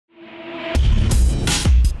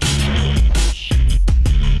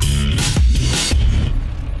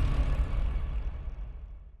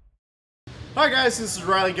Hi guys, this is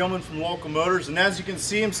Riley Gilman from Local Motors, and as you can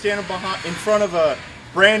see, I'm standing in front of a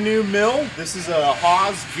brand new mill. This is a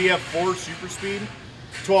Haas VF-4 Super Speed,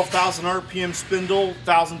 12,000 RPM spindle,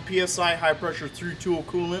 1,000 PSI high pressure through tool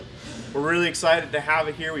coolant. We're really excited to have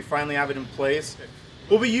it here. We finally have it in place.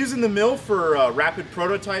 We'll be using the mill for rapid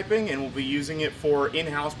prototyping, and we'll be using it for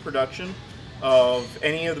in-house production of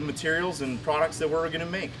any of the materials and products that we're going to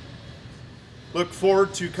make. Look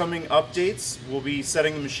forward to coming updates. We'll be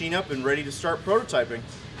setting the machine up and ready to start prototyping.